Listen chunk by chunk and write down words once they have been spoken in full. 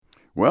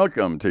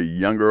Welcome to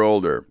Younger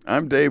Older.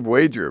 I'm Dave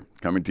Wager,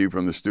 coming to you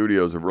from the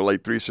studios of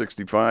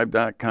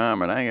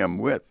Relate365.com, and I am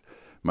with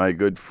my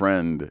good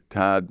friend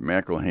Todd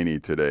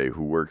McElhaney today,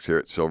 who works here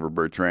at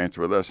Silverbird Ranch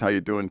with us. How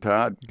you doing,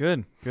 Todd?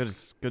 Good.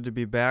 It's good to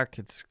be back.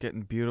 It's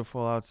getting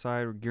beautiful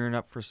outside. We're gearing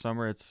up for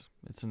summer. It's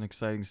an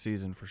exciting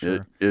season for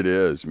sure. It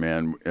is,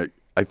 man.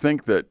 I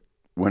think that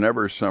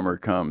whenever summer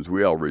comes,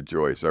 we all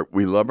rejoice.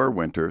 We love our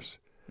winters,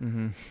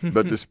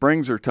 but the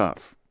springs are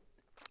tough.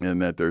 In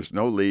that there's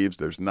no leaves,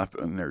 there's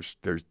nothing, there's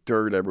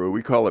dirt everywhere.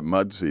 We call it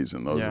mud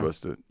season, those of us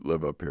that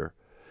live up here.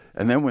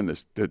 And then when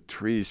the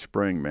trees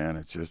spring, man,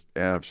 it's just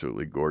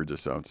absolutely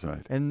gorgeous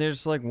outside. And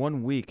there's like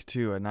 1 week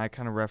too, and I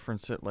kind of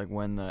reference it like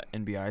when the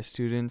NBI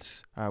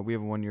students, we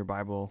have a 1-year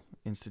Bible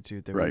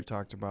Institute that we've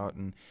talked about,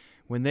 and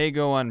when they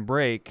go on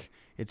break,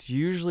 it's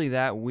usually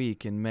that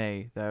week in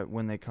May that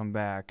when they come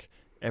back,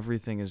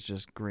 everything is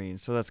just green.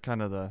 So that's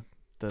kind of the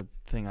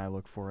thing I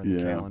look for in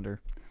the calendar.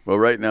 Well,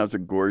 right now it's a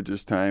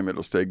gorgeous time.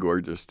 It'll stay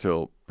gorgeous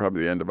till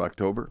probably the end of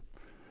October.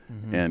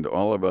 And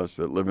all of us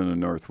that live in the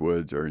North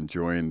Woods are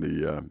enjoying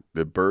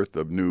the birth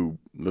of new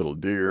little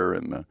deer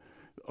and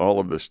all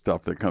of the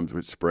stuff that comes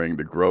with spring,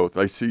 the growth.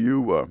 I see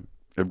you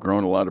have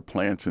grown a lot of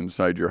plants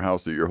inside your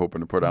house that you're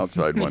hoping to put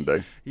outside one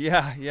day.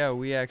 Yeah.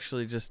 We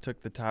actually just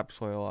took the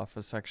topsoil off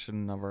a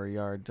section of our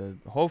yard to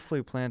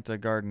hopefully plant a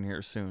garden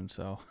here soon.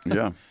 So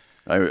yeah.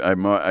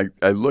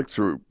 I looked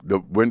through the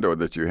window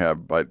that you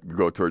have,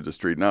 go towards the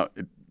street. Now,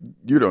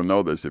 you don't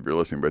know this if you're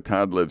listening, but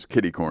Todd lives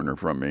kitty corner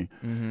from me.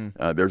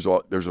 There's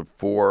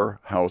 4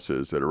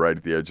 houses that are right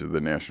at the edge of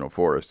the National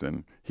Forest,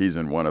 and he's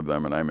in one of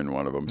them, and I'm in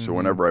one of them. So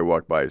whenever I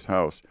walk by his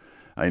house,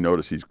 I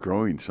notice he's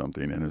growing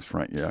something in his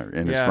front his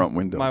front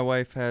window. My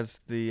wife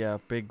has the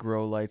big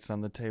grow lights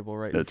on the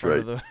table in front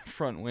of the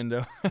front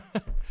window.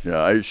 Yeah,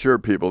 I assure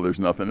people there's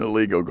nothing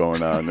illegal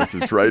going on. This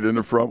is right in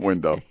the front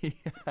window.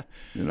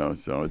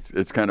 So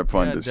it's kind of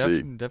fun to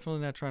see.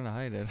 Definitely not trying to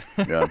hide it.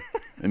 Yeah,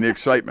 and the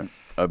excitement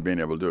of being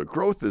able to do it.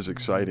 Growth is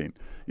exciting.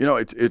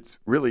 It's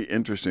really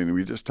interesting.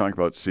 We just talk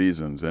about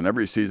seasons, and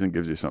every season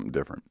gives you something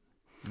different.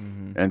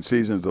 And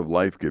seasons of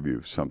life give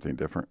you something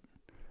different.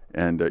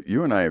 And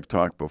you and I have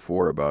talked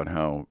before about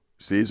how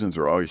seasons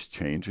are always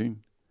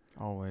changing.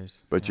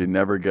 Always. But you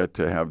never get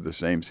to have the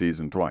same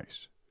season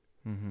twice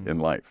in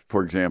life.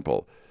 For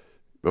example,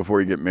 before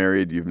you get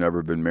married, you've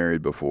never been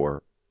married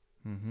before.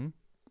 And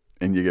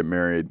you get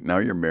married. Now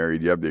you're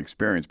married. You have the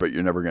experience, but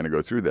you're never going to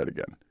go through that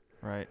again.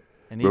 Right.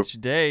 And each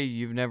day,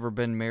 you've never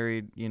been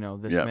married,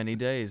 this many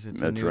days.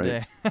 It's a new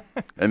day.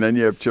 And then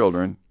you have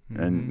children,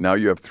 and now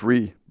you have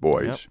 3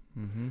 boys.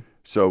 Yep.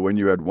 So when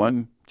you had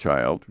one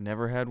child.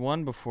 Never had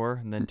one before,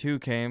 and then 2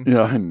 came.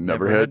 Yeah, I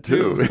never had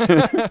 2.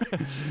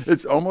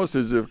 It's almost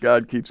as if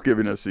God keeps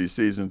giving us these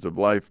seasons of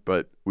life,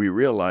 but we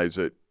realize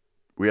that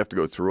we have to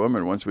go through them,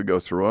 and once we go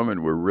through them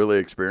and we're really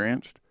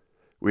experienced,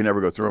 we never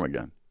go through them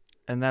again.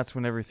 And that's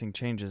when everything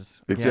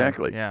changes.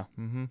 Exactly. Yeah.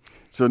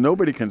 So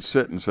nobody can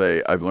sit and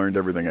say, I've learned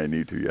everything I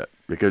need to yet,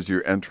 because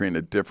you're entering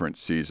a different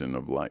season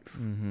of life.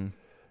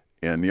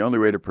 And the only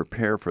way to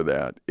prepare for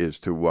that is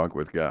to walk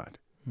with God,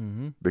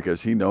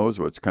 because he knows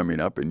what's coming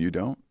up and you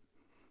don't.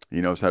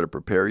 He knows how to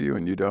prepare you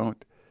and you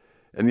don't.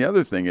 And the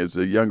other thing is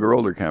the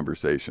younger-older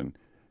conversation.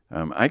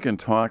 I can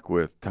talk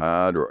with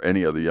Todd or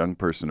any other young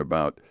person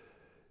about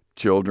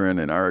children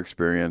and our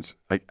experience.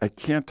 I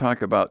can't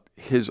talk about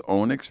his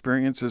own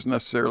experiences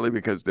necessarily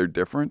because they're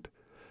different,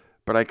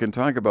 but I can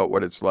talk about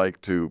what it's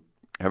like to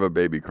have a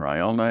baby cry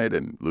all night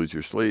and lose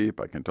your sleep.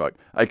 I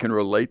can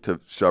relate to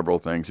several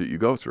things that you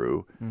go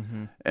through,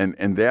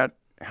 and that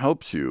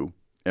helps you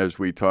as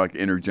we talk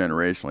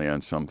intergenerationally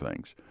on some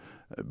things.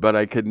 But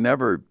I could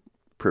never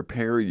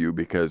prepare you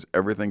because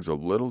everything's a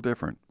little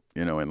different,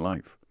 in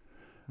life.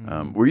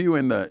 Were you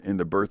in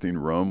the birthing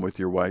room with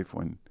your wife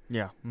when?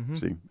 Yeah.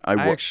 See, I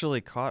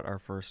actually caught our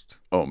first.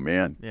 Oh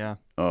man. Yeah.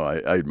 Oh, I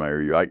admire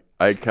you.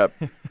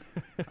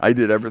 I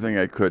did everything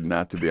I could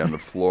not to be on the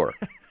floor.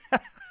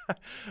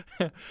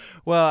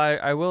 Well,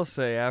 I will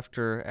say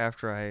after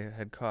I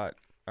had caught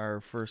our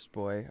first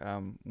boy,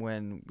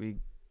 when we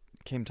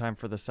came time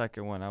for the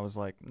second one, I was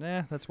like,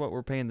 nah, that's what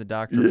we're paying the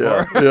doctor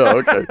for. Yeah,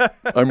 okay.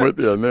 I'm with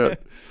you on that.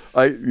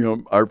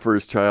 Our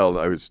first child,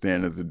 I was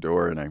standing at the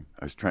door and I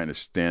was trying to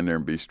stand there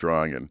and be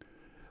strong, and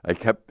I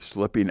kept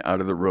slipping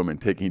out of the room and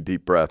taking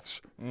deep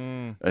breaths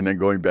and then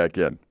going back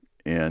in.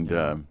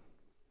 And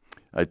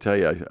I tell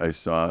you, I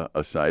saw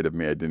a side of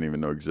me I didn't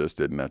even know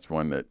existed, and that's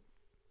one that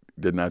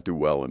did not do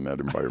well in that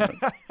environment.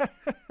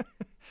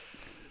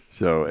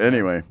 So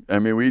anyway,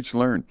 we each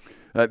learn.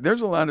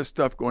 There's a lot of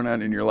stuff going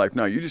on in your life.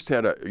 Now, you just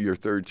had your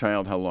 3rd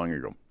child how long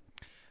ago?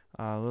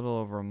 A little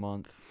over a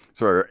month.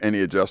 So are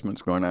any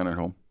adjustments going on at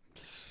home?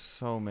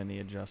 So many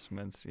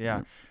adjustments,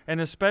 yeah.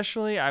 And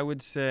especially, I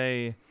would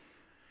say,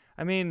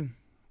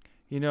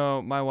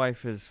 my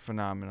wife is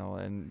phenomenal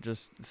and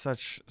just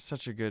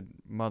such a good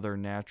mother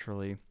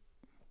naturally.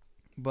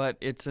 But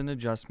it's an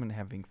adjustment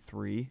having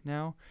 3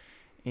 now.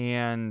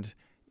 And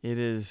it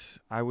is,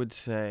 I would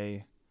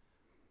say,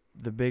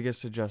 the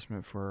biggest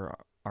adjustment for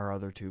our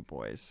other 2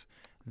 boys.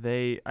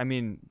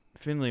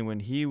 Finley, when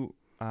he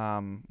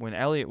when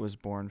Elliot was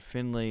born,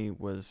 Finley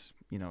was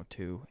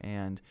 2,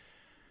 and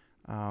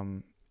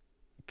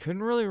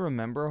couldn't really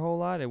remember a whole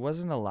lot. It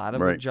wasn't a lot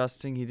of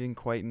adjusting. He didn't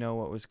quite know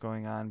what was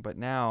going on, but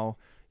now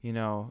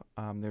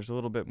there's a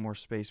little bit more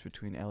space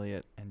between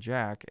Elliot and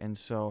Jack, and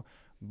so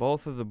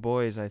both of the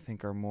boys, I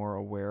think, are more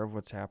aware of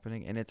what's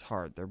happening, and it's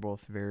hard.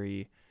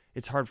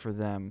 It's hard for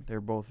them. They're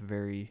both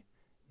very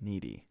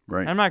needy.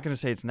 Right. I'm not going to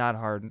say it's not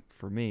hard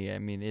for me. I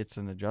mean, it's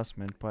an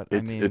adjustment, but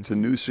it's a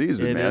new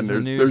season, man.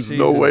 There's season.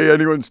 No way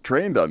anyone's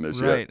trained on this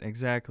yet. Right,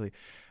 exactly.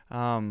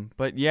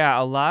 But yeah,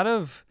 a lot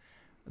of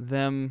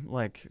them,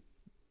 like,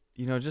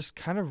 just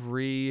kind of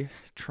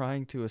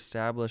trying to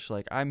establish,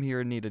 like, I'm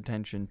here and need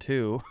attention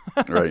too.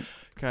 Right.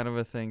 Kind of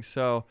a thing.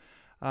 So,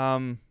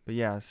 but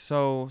yeah,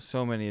 so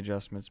many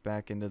adjustments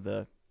back into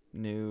the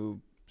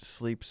new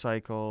sleep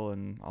cycle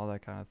and all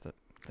that kind of thing.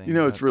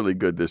 It's really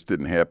good this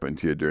didn't happen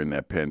to you during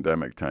that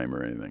pandemic time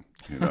or anything.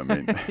 You know what I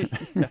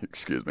mean?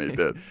 Excuse me, it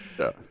did.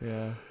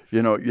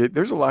 Yeah.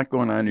 There's a lot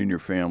going on in your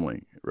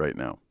family right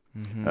now.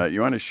 Mm-hmm.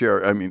 You want to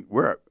share,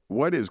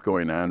 what is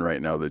going on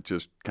right now that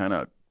just kind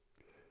of,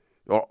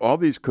 all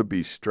these could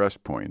be stress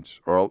points,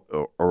 or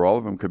all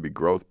of them could be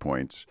growth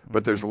points,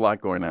 but there's a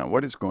lot going on.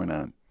 What is going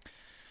on?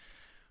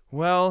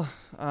 Well,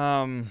 you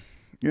don't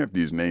have to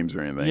use names or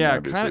anything. Yeah,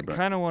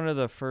 kind of one of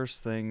the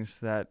first things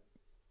that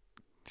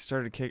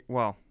started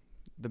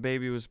the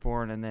baby was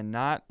born, and then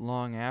not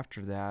long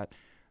after that,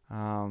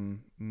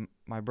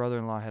 my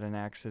brother-in-law had an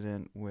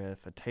accident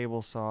with a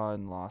table saw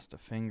and lost a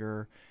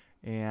finger,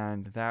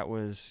 and that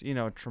was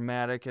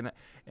traumatic.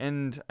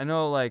 And I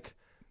know, like,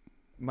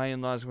 my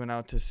in-laws went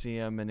out to see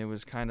him, and it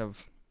was kind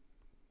of,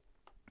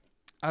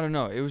 I don't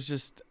know, it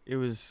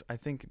was I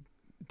think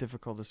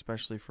difficult,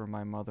 especially for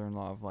my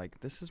mother-in-law, of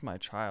like, this is my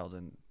child,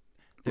 and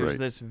there's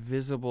this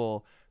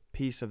visible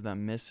piece of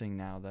them missing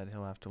now that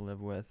he'll have to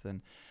live with.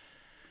 And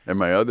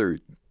my other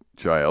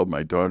child,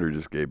 my daughter,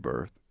 just gave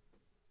birth.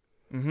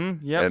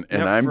 Mm-hmm. Yeah.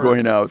 And I'm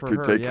going out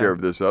to take care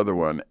of this other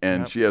one,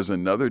 and she has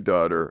another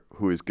daughter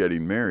who is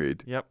getting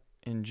married. Yep.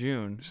 In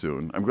June.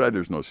 Soon. I'm glad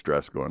there's no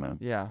stress going on.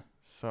 Yeah.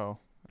 So,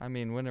 I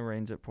mean, when it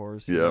rains, it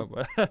pours. Yeah.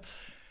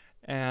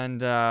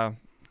 And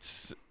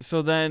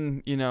so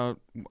then,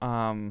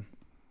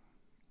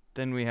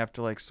 then we have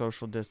to, like,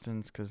 social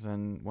distance, because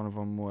then one of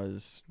them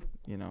was,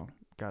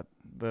 got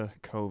the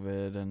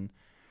COVID,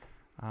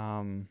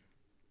 and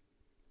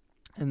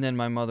then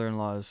my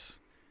mother-in-law's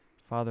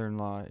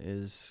father-in-law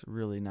is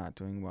really not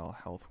doing well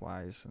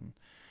health-wise, and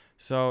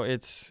so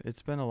it's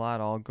been a lot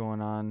all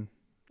going on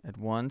at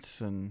once,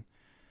 and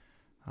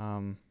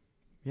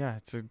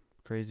it's a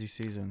crazy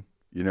season.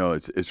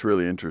 It's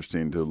really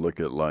interesting to look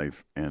at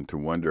life and to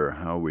wonder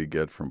how we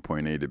get from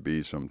point A to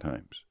B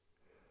sometimes,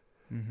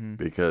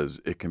 because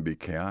it can be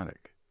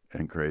chaotic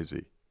and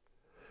crazy.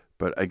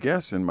 But I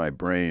guess in my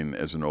brain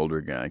as an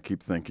older guy, I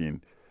keep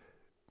thinking,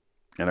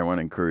 and I want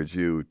to encourage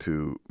you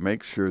to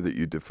make sure that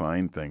you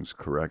define things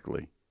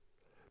correctly.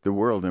 The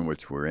world in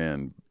which we're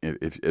in,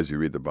 if as you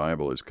read the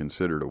Bible, is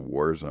considered a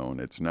war zone.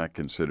 It's not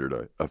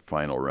considered a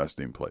final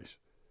resting place.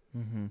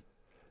 Mm-hmm.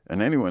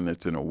 And anyone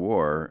that's in a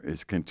war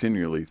is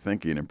continually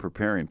thinking and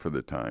preparing for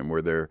the time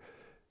where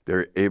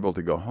they're able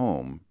to go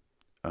home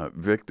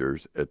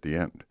victors at the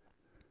end.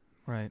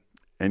 Right.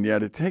 And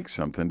yet it takes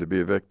something to be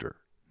a victor.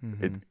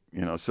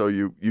 Mm-hmm. So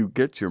you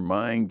get your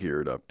mind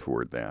geared up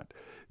toward that.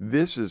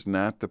 This is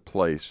not the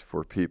place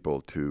for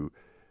people to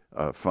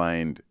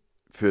find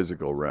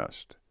physical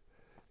rest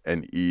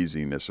and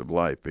easiness of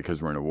life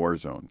because we're in a war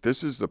zone.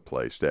 This is the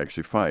place to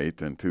actually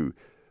fight and to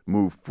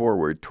move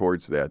forward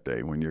towards that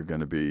day when you're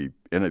going to be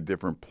in a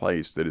different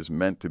place that is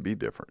meant to be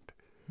different.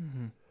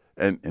 Mm-hmm.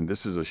 And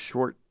this is a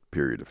short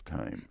period of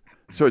time.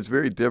 So it's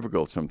very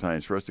difficult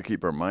sometimes for us to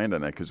keep our mind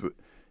on that, because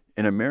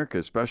in America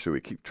especially,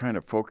 we keep trying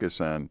to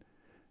focus on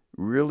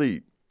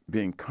really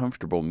being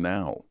comfortable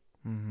now.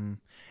 Mm-hmm.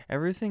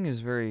 Everything is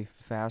very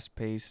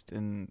fast-paced,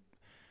 and,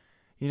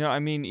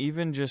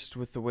 even just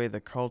with the way the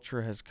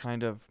culture has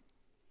kind of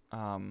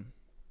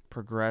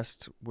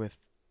progressed with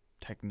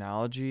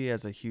technology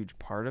as a huge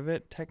part of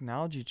it.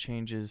 Technology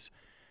changes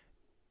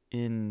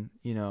in,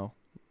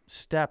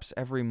 steps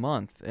every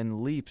month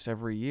and leaps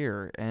every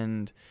year,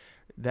 and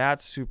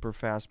that's super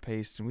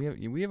fast-paced, and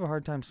we have a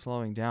hard time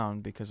slowing down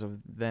because of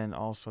then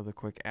also the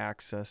quick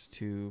access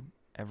to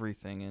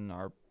everything in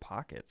our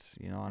pockets,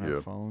 on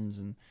our phones.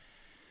 And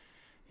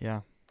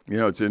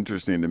it's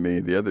interesting to me.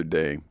 The other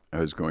day I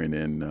was going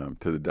in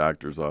to the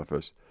doctor's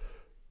office,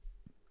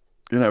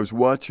 and I was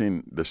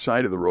watching the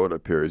side of the road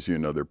up here. As you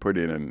know, they're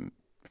putting in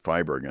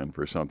fiber again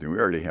for something. We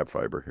already have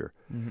fiber here.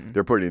 Mm-hmm.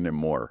 They're putting in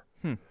more.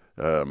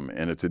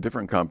 And it's a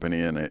different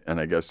company, and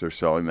I guess they're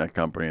selling that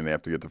company, and they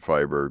have to get the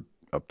fiber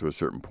up to a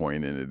certain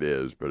point, and it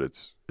is, but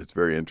it's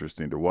very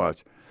interesting to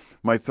watch.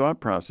 My thought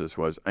process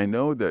was, I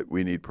know that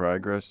we need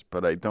progress,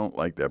 but I don't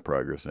like that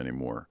progress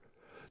anymore.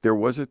 There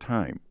was a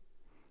time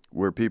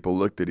where people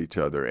looked at each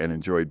other and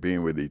enjoyed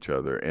being with each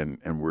other, and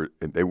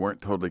they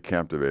weren't totally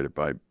captivated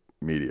by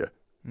media.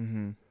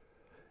 Mm-hmm.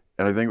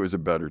 And I think it was a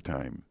better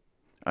time.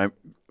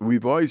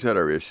 We've always had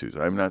our issues.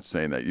 I'm not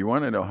saying that. You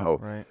want to know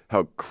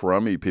how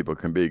crummy people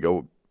can be?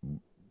 Go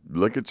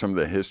look at some of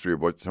the history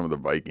of what some of the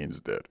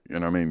Vikings did. You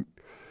know, I mean,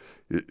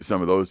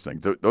 some of those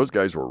things. Those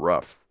guys were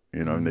rough.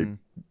 You know, and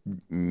they,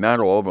 not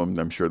all of them.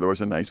 I'm sure there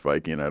was a nice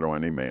Viking. I don't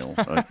want any male.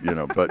 You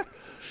know, but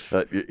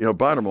you know,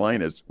 bottom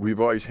line is we've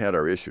always had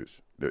our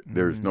issues.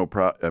 There's no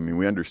I mean,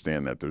 we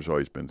understand that there's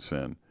always been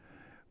sin,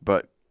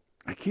 but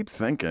I keep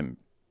thinking,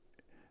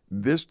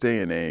 this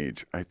day and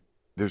age,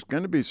 there's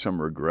going to be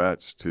some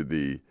regrets to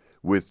the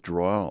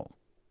withdrawal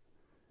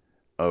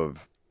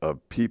of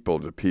people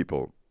to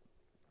people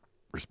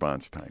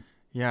response time.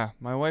 Yeah,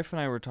 my wife and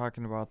I were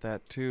talking about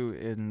that too,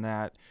 in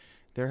that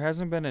there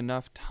hasn't been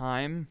enough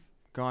time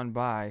gone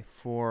by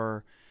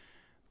for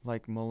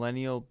like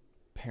millennial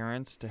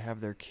parents to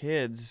have their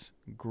kids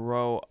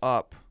grow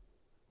up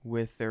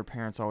with their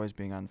parents always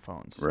being on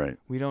phones. Right.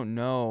 We don't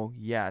know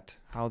yet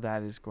how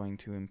that is going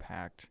to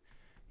impact,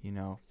 you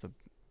know, the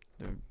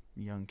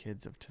young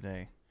kids of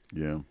today.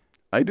 Yeah.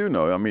 I do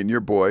know. I mean,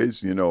 your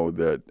boys, you know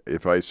that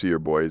if I see your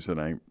boys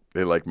and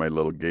they like my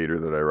little gator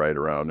that I ride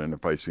around, and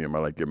if I see them, I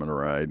like giving them a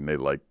ride, and they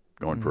like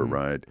going for a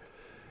ride.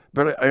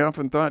 But I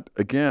often thought,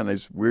 again,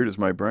 as weird as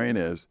my brain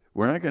is,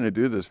 we're not going to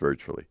do this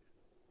virtually.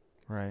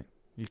 Right.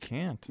 You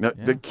can't. Now,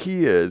 the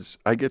key is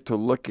I get to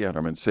look at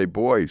them and say,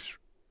 boys,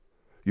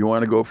 you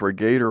want to go for a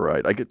gator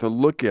ride? I get to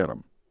look at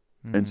them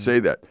and say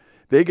that.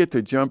 They get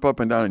to jump up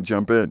and down and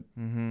jump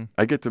in.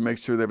 I get to make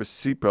sure they have a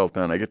seatbelt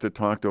on. I get to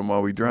talk to them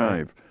while we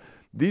drive. Right.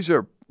 These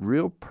are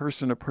real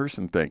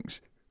person-to-person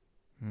things.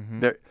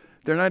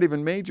 They're not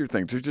even major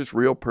things. They're just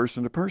real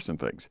person-to-person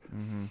things.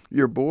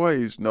 Your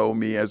boys know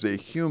me as a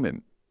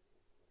human.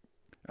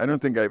 I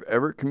don't think I've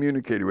ever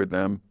communicated with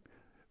them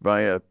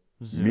via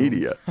Zoom.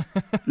 Media.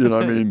 You know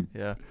what I mean?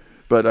 Yeah.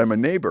 But I'm a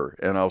neighbor,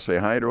 and I'll say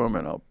hi to them,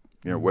 and I'll,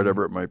 you know,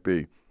 whatever it might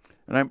be.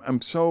 And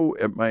I'm so,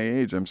 at my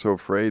age, I'm so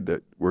afraid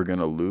that we're going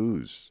to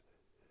lose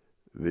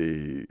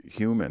the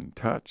human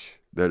touch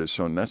that is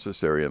so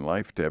necessary in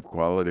life to have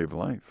quality of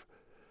life.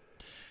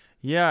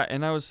 Yeah,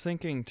 and I was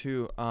thinking,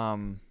 too,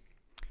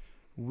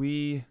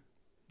 we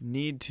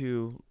need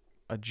to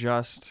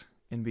adjust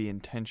and be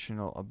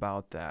intentional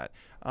about that.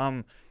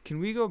 Can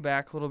we go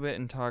back a little bit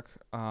and talk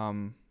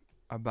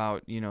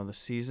about, you know, the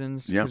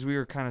seasons? Because we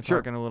were kind of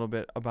talking a little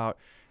bit about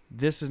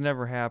this has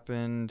never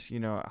happened, you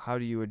know, how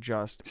do you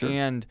adjust? Sure.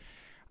 And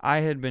I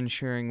had been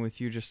sharing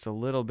with you just a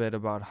little bit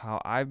about how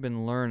I've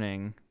been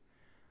learning,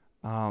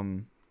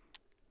 you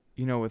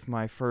know, with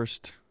my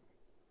first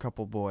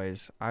couple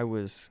boys, I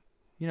was,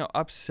 you know,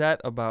 upset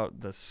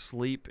about the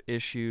sleep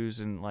issues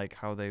and like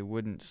how they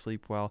wouldn't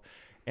sleep well.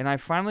 And I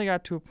finally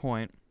got to a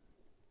point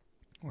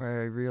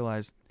where I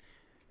realized,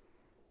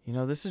 you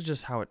know, this is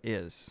just how it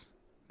is.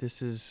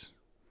 This is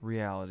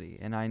reality,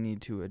 and I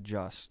need to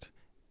adjust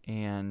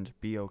and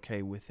be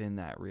okay within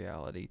that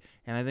reality.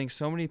 And I think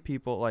so many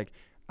people, like,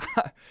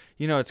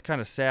 you know, it's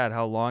kind of sad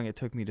how long it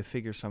took me to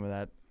figure some of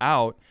that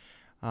out.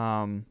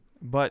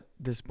 But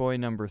this boy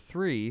number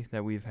 3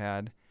 that we've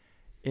had,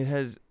 it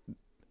has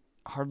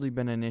hardly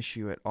been an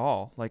issue at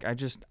all. Like,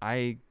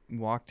 I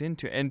walked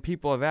into, and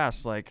people have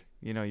asked, like,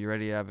 you know, you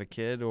ready to have a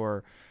kid,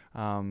 or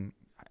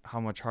how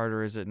much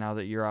harder is it now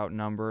that you're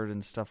outnumbered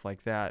and stuff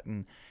like that.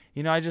 And,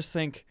 you know, I just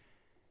think,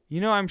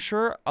 you know, I'm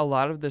sure a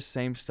lot of the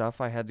same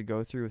stuff I had to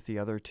go through with the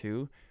other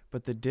 2,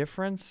 but the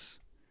difference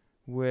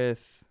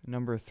with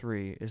number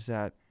 3 is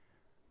that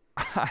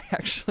I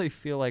actually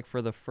feel like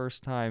for the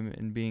first time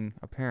in being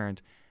a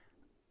parent,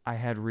 I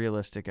had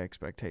realistic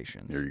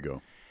expectations. There you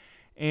go.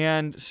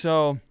 And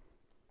so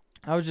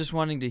I was just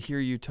wanting to hear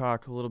you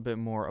talk a little bit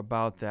more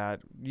about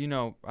that, you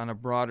know, on a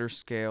broader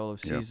scale of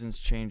seasons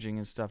changing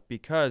and stuff,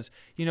 because,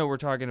 you know, we're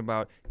talking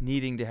about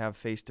needing to have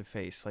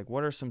face-to-face. Like,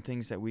 what are some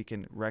things that we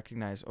can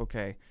recognize?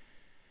 Okay,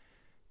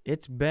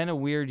 it's been a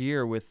weird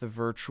year with the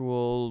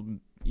virtual,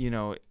 you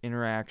know,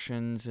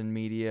 interactions and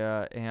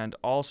media, and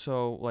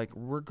also, like,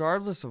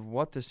 regardless of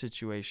what the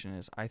situation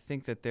is, I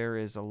think that there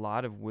is a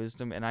lot of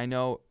wisdom, and I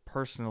know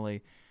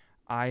personally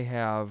I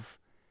have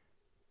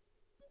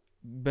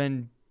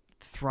been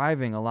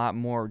thriving a lot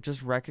more,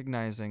 just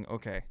recognizing,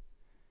 okay,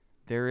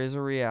 there is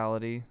a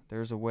reality,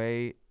 there's a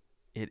way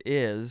it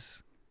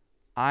is,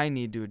 I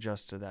need to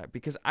adjust to that,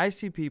 because I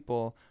see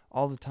people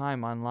all the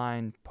time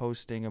online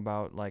posting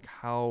about like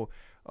how,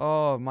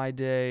 oh, my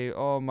day,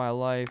 oh, my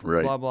life,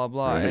 blah, blah,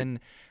 blah. Right. And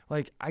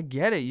like, I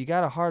get it, you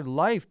got a hard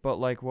life, but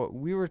like what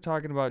we were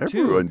talking about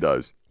everyone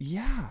does.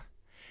 Yeah.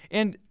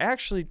 And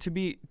actually, to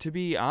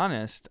be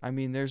honest, I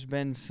mean, there's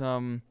been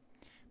some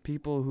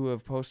people who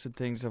have posted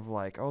things of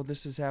like, oh,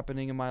 this is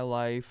happening in my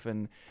life,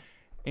 and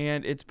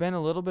it's been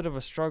a little bit of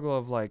a struggle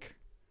of like,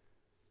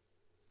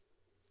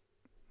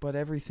 but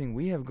everything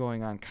we have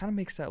going on kind of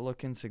makes that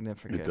look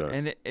insignificant. It does.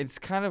 And it's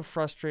kind of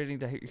frustrating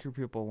to hear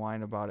people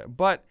whine about it.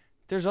 But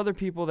there's other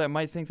people that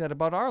might think that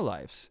about our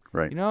lives.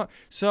 Right. You know?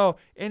 So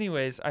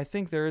anyways, I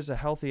think there is a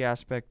healthy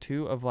aspect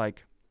too of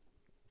like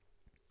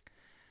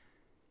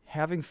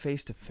having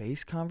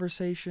face-to-face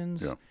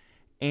conversations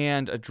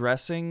and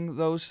addressing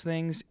those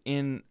things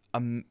in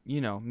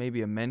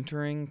maybe a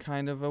mentoring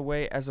kind of a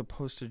way, as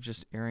opposed to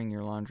just airing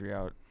your laundry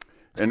out.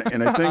 And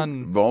I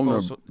think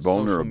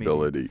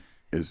vulnerability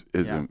is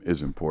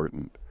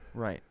important.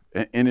 Right.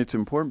 And it's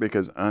important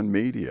because on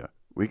media,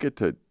 we get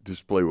to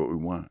display what we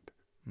want.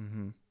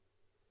 Mm-hmm.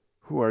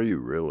 Who are you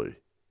really?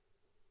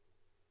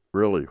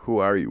 Really, who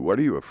are you? What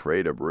are you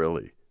afraid of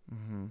really?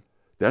 Mm-hmm.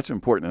 That's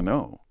important to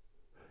know.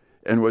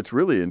 And what's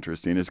really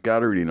interesting is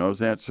God already knows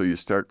that, so you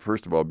start,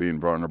 first of all, being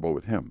vulnerable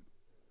with him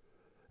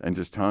and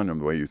just telling him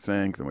the way you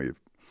think, the way you...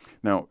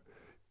 Now,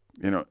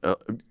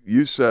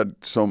 you said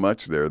so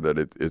much there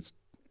that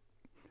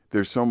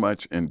there's so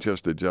much in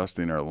just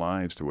adjusting our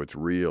lives to what's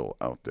real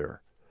out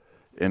there.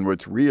 And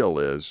what's real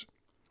is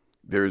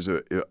there's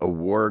a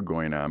war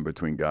going on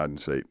between God and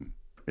Satan.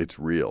 It's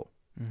real.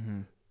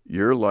 Mm-hmm.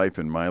 Your life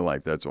and my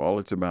life, that's all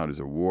it's about, is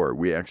a war.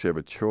 We actually have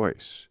a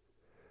choice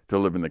to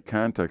live in the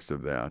context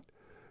of that,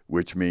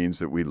 which means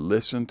that we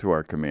listen to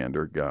our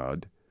commander,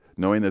 God,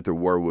 knowing that the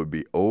war will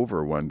be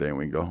over one day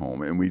when we go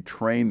home, and we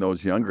train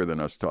those younger than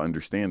us to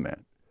understand that.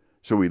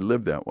 So we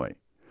live that way.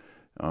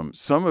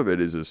 Some of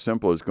it is as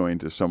simple as going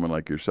to someone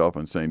like yourself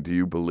and saying, do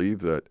you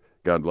believe that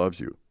God loves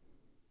you?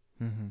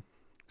 Mm-hmm.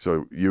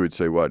 So you would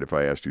say what if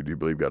I asked you, do you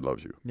believe God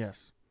loves you?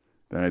 Yes.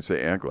 Then I'd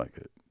say, act like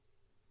it.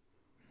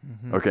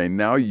 Mm-hmm. Okay,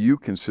 now you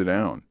can sit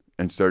down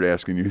and start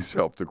asking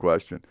yourself the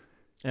question.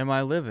 Am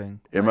I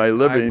living? Am I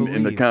living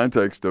in the believe.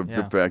 context of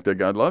the fact that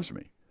God loves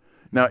me?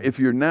 Now, if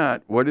you're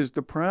not, what is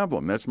the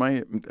problem? That's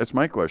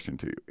my question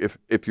to you.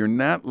 If you're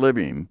not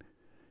living,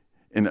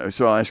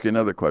 so I'll ask you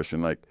another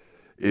question, like,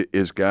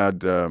 is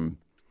God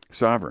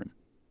sovereign?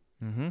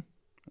 Mm-hmm.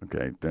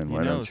 Okay, then He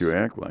why knows. don't you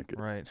act like it?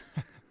 Right.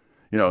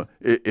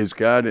 Is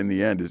God in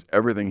the end, is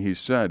everything he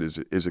said, is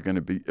it going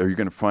to be, are you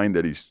going to find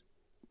that it's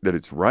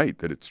right,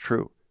 that it's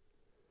true?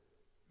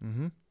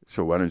 Mm-hmm.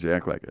 So why don't you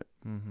act like it?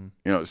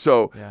 Mm-hmm.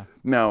 So Yeah.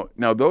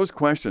 now those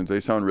questions, they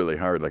sound really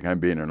hard, like I'm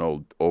being an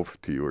old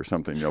oaf to you or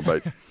something,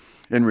 but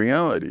in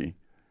reality,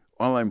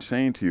 all I'm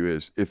saying to you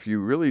is, if you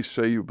really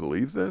say you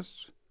believe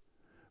this,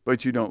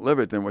 but you don't live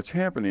it, then what's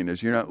happening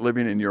is you're not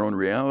living in your own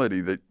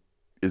reality that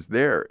is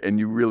there, and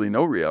you really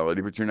know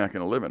reality, but you're not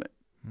going to live in it.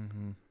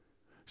 Mm-hmm.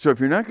 So if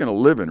you're not going to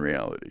live in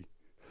reality,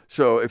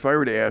 so if I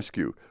were to ask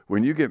you,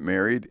 when you get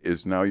married,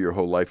 is now your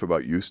whole life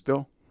about you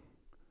still?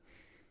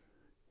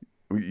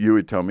 You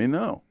would tell me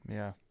no.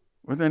 Yeah.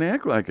 Well, then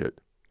act like it.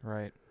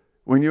 Right.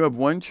 When you have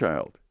one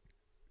child,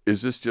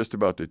 is this just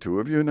about the two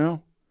of you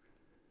now?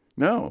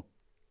 No.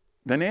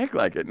 Then act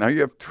like it. Now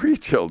you have 3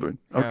 children.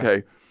 Yeah.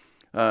 Okay.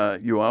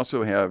 You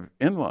also have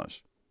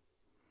in-laws.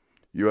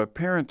 You have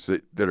parents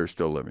that are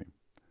still living.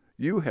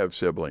 You have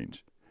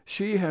siblings.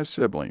 She has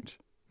siblings.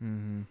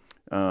 Mm-hmm.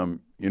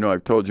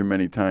 I've told you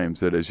many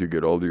times that as you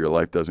get older, your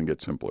life doesn't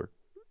get simpler.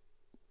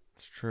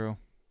 It's true.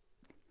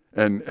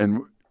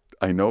 And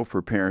I know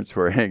for parents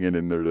who are hanging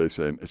in there, they're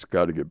saying, it's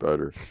got to get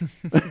better.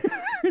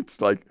 It's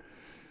like,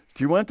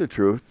 do you want the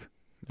truth?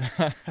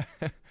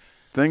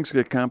 Things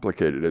get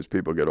complicated as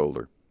people get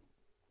older.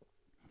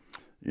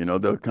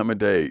 There'll come a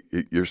day,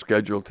 your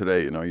schedule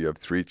today, you have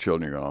 3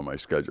 children on my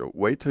schedule.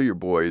 Wait till your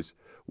boys,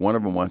 one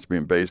of them wants to be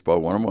in baseball,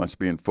 one of them wants to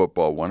be in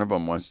football, one of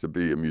them wants to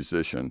be a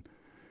musician.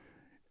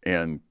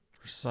 And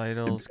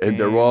recitals, and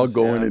they're all games,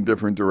 going in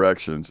different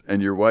directions.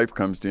 And your wife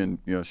comes in,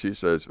 she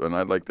says, and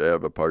I'd like to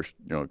have a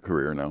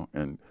career now.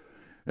 And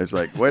it's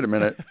like, wait a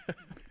minute,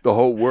 the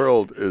whole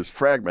world is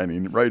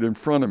fragmenting right in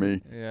front of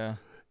me. Yeah.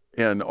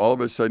 And all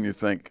of a sudden you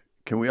think,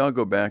 can we all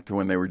go back to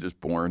when they were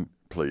just born,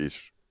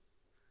 please?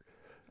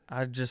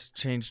 I'd just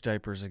change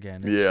diapers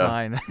again. It's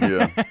fine.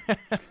 Yeah.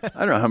 I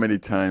don't know how many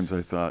times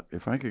I thought,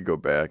 if I could go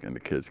back and the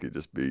kids could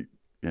just be,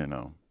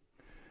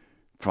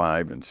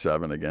 5 and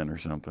 7 again or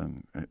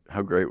something,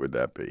 how great would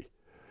that be?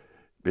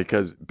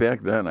 Because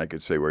back then I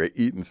could say we're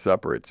eating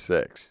supper at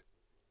 6,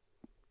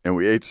 and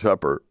we ate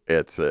supper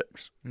at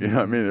 6.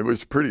 Mm-hmm. It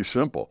was pretty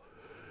simple.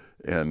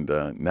 And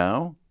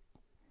now,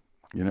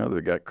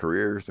 they've got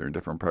careers. They're in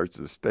different parts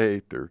of the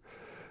state.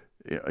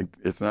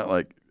 It's not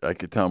like I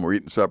could tell them we're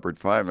eating supper at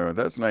 5. And they're like,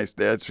 that's nice,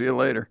 Dad. See you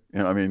later.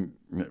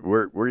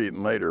 We're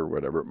eating later or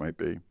whatever it might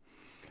be.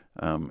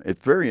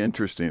 It's very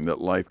interesting that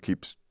life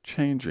keeps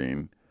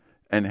changing.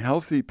 And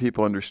healthy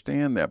people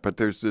understand that, but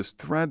there's this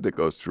thread that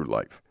goes through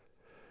life.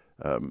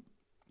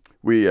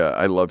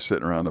 I love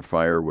sitting around a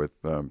fire with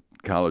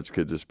college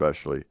kids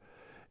especially,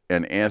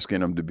 and asking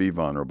them to be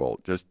vulnerable.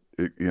 Just,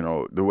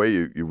 the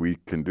way we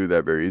can do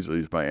that very easily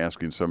is by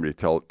asking somebody,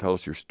 tell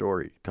us your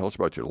story. Tell us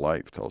about your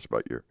life. Tell us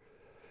about your,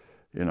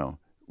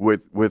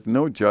 with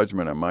no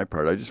judgment on my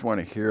part. I just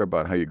want to hear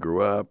about how you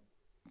grew up,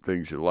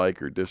 things you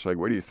like or dislike.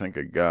 What do you think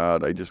of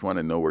God? I just want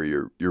to know where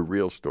your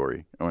real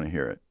story. I want to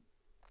hear it.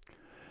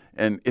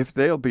 And if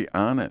they'll be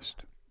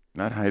honest,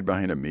 not hide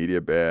behind a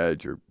media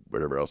badge or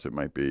whatever else it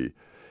might be,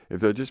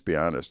 if they'll just be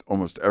honest,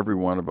 almost every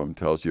one of them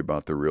tells you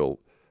about the real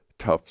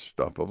tough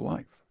stuff of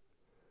life.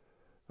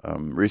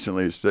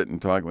 Recently I was sitting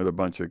talking with a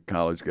bunch of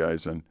college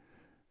guys, and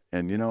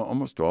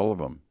almost all of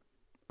them,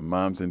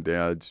 moms and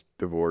dads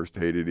divorced,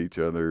 hated each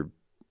other,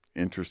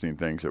 interesting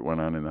things that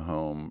went on in the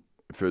home,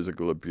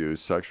 physical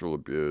abuse, sexual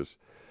abuse.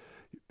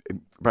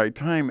 by the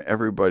time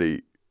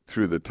everybody,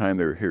 through the time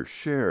they were here,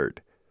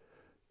 shared,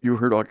 you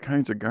heard all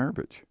kinds of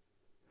garbage.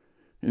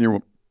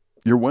 And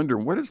you're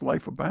wondering, what is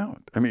life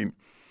about? I mean,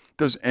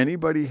 does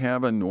anybody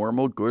have a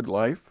normal, good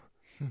life?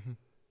 And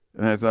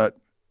I thought,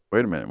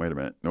 wait a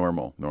minute,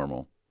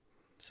 normal.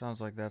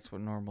 Sounds like that's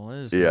what normal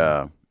is.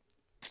 Yeah.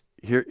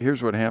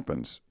 Here's what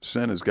happens.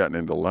 Sin has gotten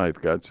into life.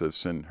 God says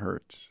sin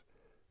hurts.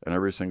 And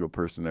every single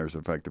person there is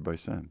affected by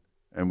sin.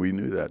 And we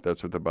knew that.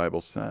 That's what the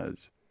Bible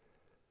says.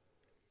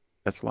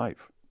 That's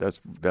life.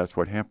 That's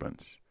what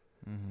happens.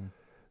 Mm-hmm.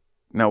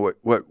 Now,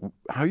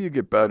 how you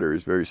get better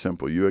is very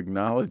simple. You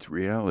acknowledge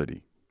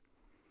reality.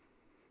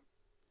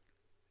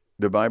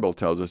 The Bible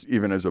tells us,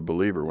 even as a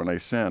believer, when I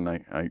sin,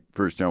 I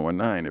 1 John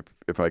 1:9,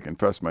 if I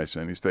confess my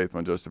sin, he's faithful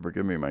and just to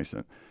forgive me my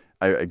sin.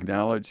 I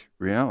acknowledge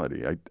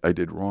reality. I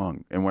did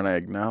wrong. And when I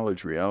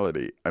acknowledge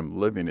reality, I'm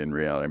living in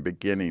reality. I'm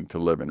beginning to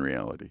live in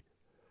reality.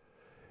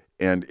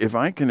 And if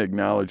I can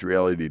acknowledge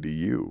reality to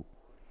you,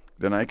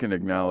 then I can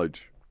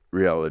acknowledge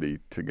reality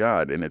to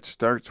God. And it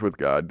starts with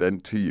God, then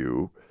to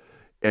you.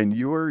 And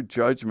your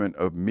judgment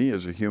of me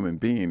as a human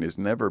being is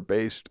never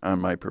based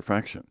on my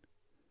perfection.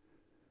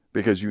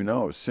 Because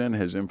sin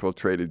has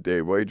infiltrated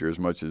Dave Wager as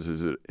much as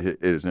it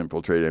has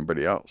infiltrated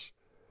anybody else.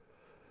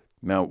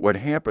 Now, what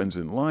happens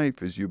in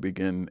life is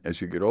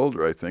as you get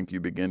older, I think,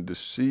 you begin to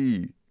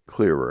see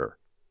clearer.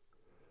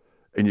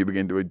 And you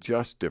begin to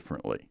adjust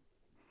differently.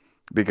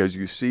 Because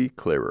you see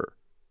clearer.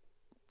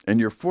 And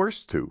you're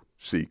forced to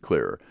see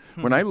clearer.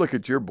 When I look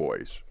at your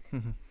boys,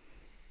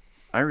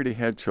 I already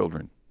had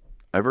children.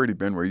 I've already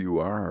been where you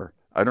are.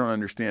 I don't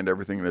understand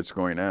everything that's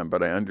going on,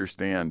 but I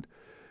understand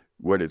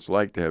what it's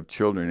like to have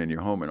children in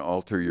your home and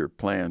alter your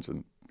plans.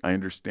 And I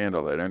understand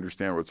all that. I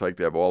understand what it's like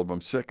to have all of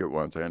them sick at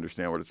once. I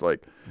understand what it's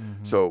like.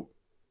 Mm-hmm. So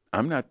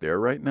I'm not there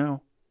right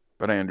now,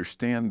 but I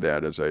understand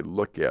that as I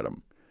look at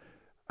them.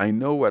 I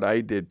know what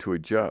I did to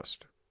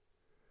adjust.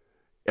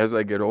 As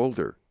I get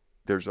older,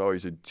 there's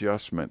always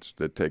adjustments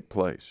that take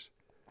place.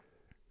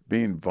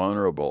 Being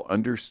vulnerable,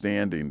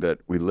 understanding that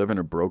we live in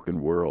a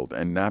broken world,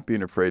 and not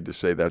being afraid to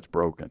say that's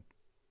broken.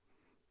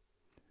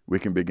 We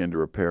can begin to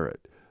repair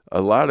it.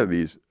 A lot of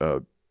these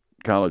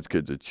college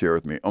kids that share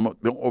with me,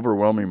 almost the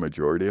overwhelming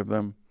majority of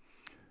them,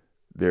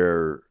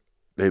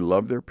 they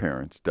love their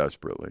parents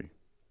desperately,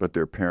 but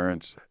their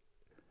parents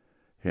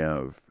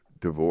have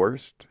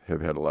divorced,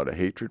 have had a lot of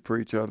hatred for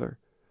each other,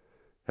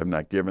 have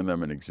not given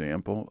them an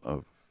example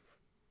of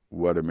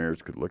what a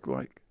marriage could look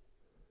like.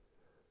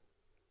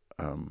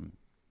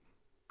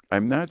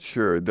 I'm not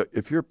sure that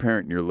if you're a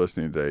parent and you're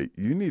listening today,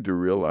 you need to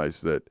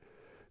realize that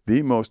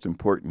the most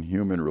important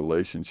human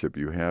relationship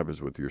you have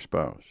is with your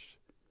spouse.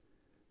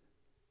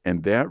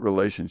 And that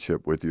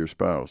relationship with your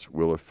spouse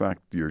will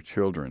affect your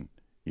children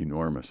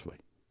enormously.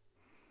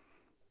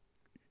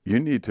 You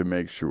need to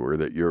make sure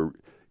that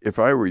if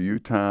I were you,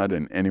 Todd,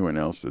 and anyone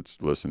else that's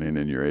listening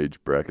in your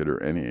age bracket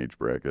or any age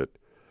bracket,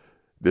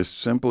 this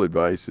simple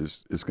advice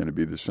is going to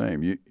be the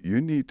same.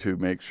 You need to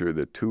make sure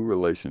that two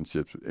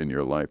relationships in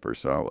your life are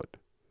solid.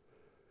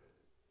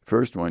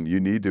 First one,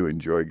 you need to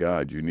enjoy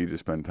God. You need to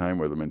spend time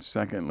with him. And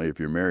secondly, if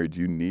you're married,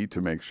 you need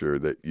to make sure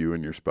that you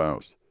and your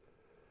spouse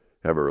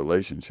have a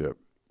relationship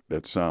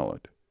that's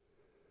solid.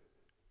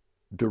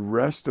 The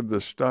rest of the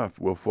stuff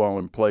will fall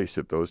in place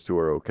if those two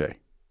are okay.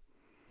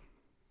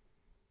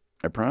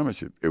 I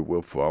promise you, it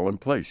will fall in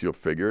place. You'll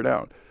figure it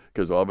out.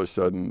 Because all of a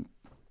sudden,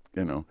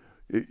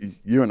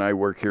 you and I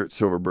work here at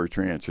Silver Birch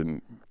Ranch,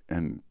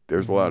 and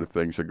there's a lot of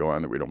things that go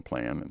on that we don't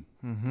plan.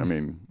 And I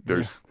mean,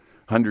 there's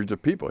hundreds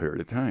of people here at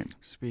a time.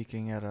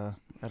 Speaking at a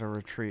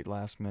retreat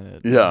last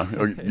minute. Yeah,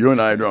 you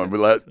and I don't.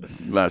 But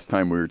last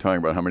time we were talking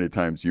about how many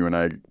times you and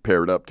I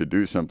paired up to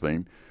do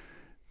something,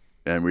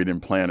 and we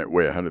didn't plan it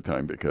way ahead of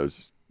time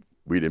because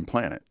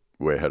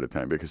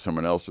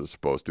someone else was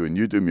supposed to. And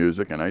you do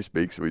music and I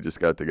speak, so we just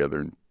got together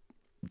and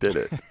did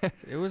it.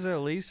 It was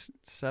at least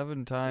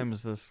 7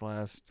 times this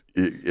last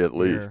at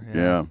least, year,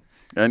 yeah.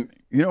 And,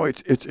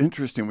 it's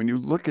interesting when you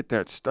look at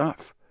that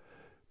stuff.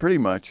 Pretty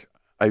much,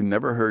 I've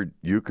never heard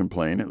you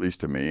complain, at least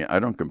to me. I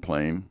don't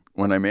complain.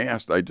 When I'm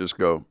asked, I just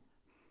go,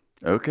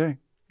 okay.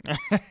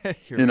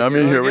 Here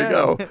we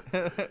go.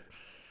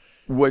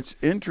 What's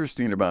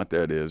interesting about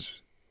that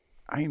is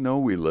I know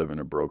we live in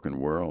a broken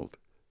world.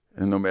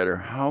 And no matter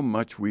how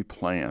much we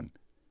plan,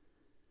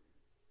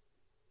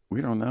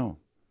 we don't know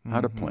how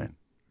to plan.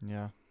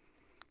 Yeah.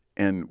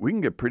 And we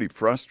can get pretty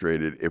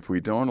frustrated if we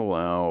don't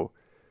allow.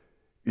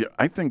 Yeah,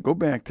 I think go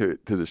back to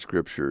the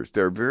scriptures.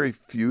 There are very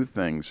few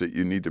things that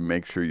you need to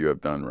make sure you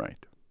have done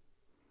right.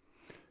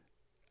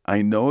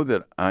 I know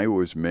that I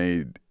was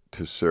made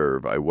to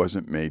serve. I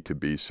wasn't made to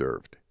be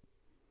served.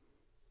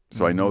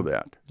 So I know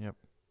that. Yep.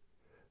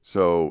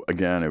 So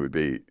again, it would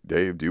be,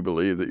 Dave, do you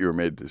believe that you were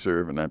made to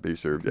serve and not be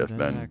served? Yes,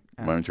 then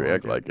why don't you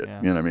act like it?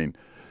 Yeah. You know what I mean?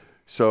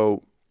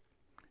 So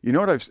you know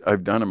what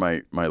I've done in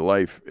my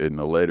life in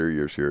the later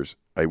years here is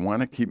I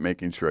want to keep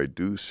making sure I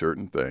do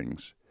certain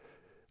things.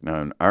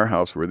 Now, in our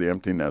house, we're the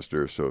empty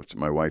nester, so it's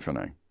my wife and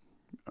I.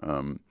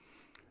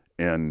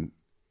 And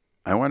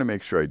I want to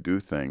make sure I do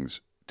things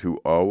to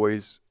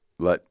always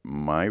let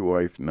my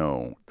wife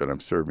know that I'm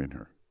serving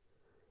her.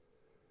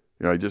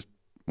 I just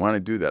want to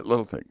do that,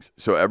 little things.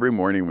 So every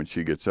morning when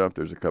she gets up,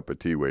 there's a cup of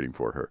tea waiting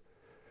for her.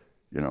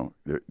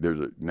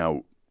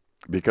 Now,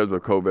 because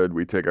of COVID,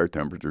 we take our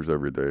temperatures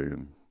every day,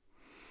 and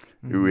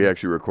we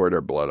actually record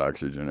our blood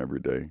oxygen every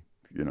day.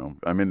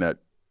 I'm in that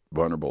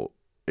vulnerable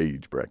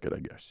age bracket, I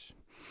guess.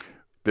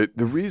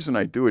 The reason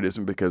I do it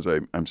isn't because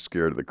I'm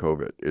scared of the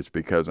COVID. It's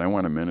because I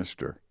want to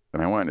minister.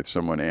 And I want, if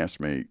someone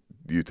asks me,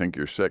 do you think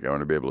you're sick? I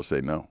want to be able to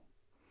say no.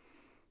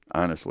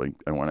 Honestly,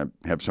 I want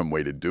to have some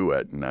way to do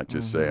it and not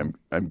just say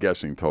I'm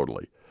guessing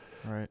totally.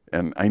 Right.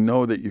 And I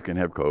know that you can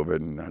have COVID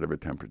and not have a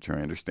temperature.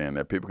 I understand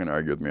that. People can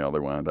argue with me all they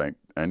want. I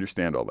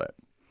understand all that.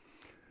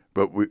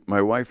 But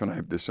my wife and I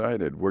have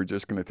decided we're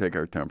just going to take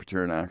our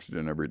temperature and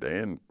oxygen every day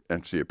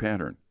and see a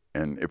pattern.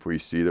 And if we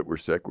see that we're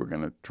sick, we're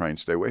going to try and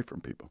stay away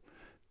from people.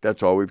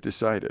 That's all we've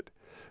decided.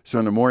 So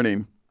in the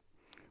morning,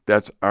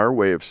 that's our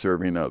way of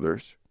serving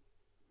others.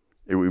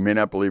 We may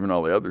not believe in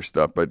all the other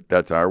stuff, but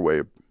that's our way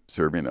of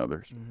serving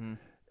others. Mm-hmm.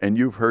 And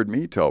you've heard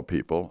me tell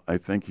people, I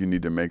think you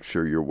need to make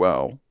sure you're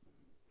well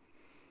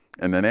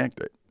and then act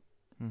it.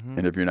 Mm-hmm.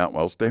 And if you're not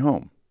well, stay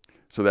home.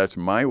 So that's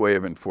my way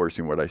of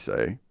enforcing what I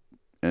say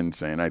and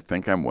saying, I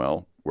think I'm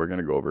well. We're going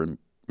to go over and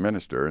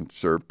minister and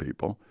serve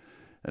people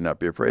and not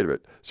be afraid of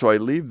it. So I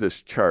leave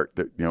this chart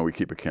that, we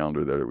keep a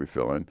calendar that we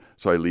fill in.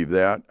 So I leave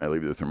that. I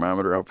leave the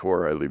thermometer out for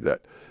her. I leave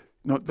that.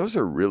 No, those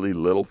are really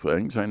little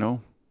things, I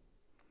know.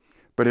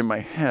 But in my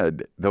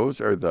head, those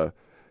are the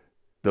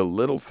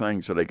little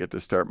things that I get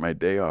to start my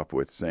day off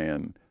with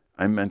saying,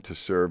 I'm meant to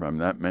serve. I'm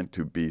not meant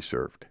to be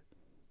served.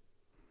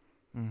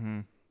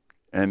 Mm-hmm.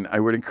 And I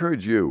would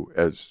encourage you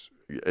as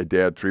a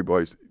dad, 3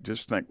 boys,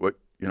 just think,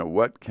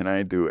 what can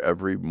I do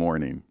every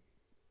morning,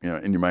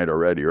 and you might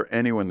already, or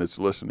anyone that's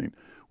listening,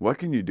 what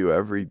can you do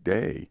every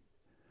day?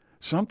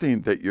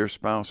 Something that your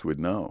spouse would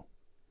know.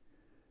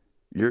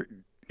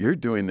 You're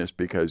doing this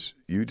because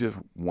you just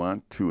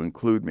want to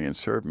include me and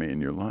serve me in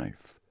your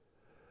life.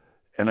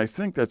 And I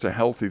think that's a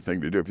healthy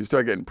thing to do. If you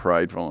start getting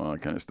prideful and all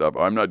that kind of stuff,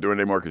 I'm not doing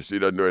it anymore because she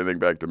doesn't do anything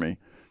back to me,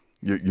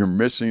 you're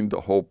missing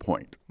the whole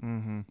point.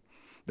 Mm-hmm.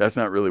 That's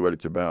not really what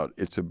it's about.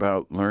 It's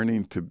about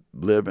learning to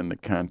live in the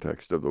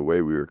context of the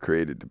way we were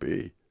created to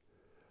be.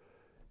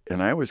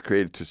 And I was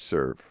created to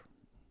serve.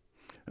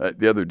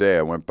 The other day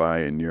I went by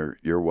and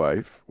your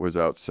wife was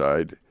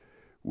outside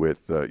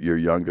with your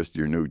youngest,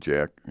 your new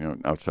Jack,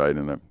 outside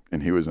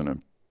and he was in a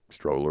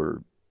stroller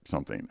or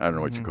something. I don't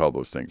know what you call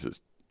those things.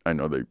 I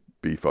know they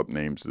beef up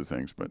names to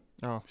things, but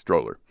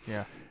stroller.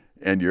 Yeah.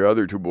 And your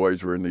other 2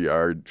 boys were in the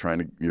yard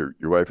your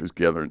wife was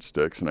gathering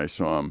sticks, and I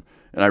saw them.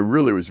 And I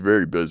really was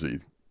very busy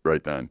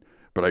right then.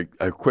 But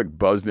I quick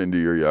buzzed into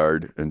your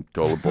yard and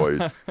told the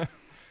boys,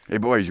 hey,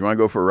 boys, you want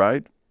to go for a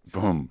ride?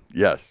 Boom.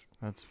 Yes.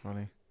 That's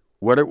funny.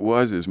 What it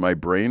was is my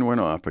brain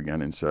went off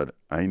again and said,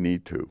 I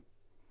need to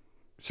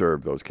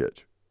serve those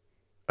kids.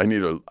 I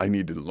need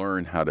to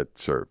learn how to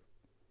serve.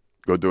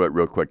 Go do it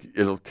real quick.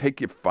 It'll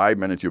take you 5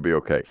 minutes. You'll be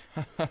okay.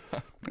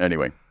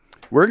 Anyway,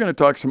 we're going to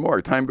talk some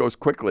more. Time goes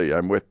quickly.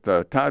 I'm with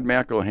Todd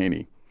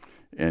McElhaney,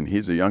 and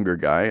he's a younger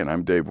guy, and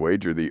I'm Dave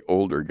Wager, the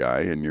older guy,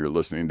 and you're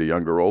listening to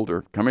Younger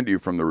Older, coming to you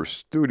from the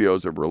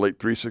studios of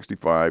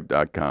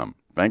Relate365.com.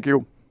 Thank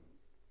you.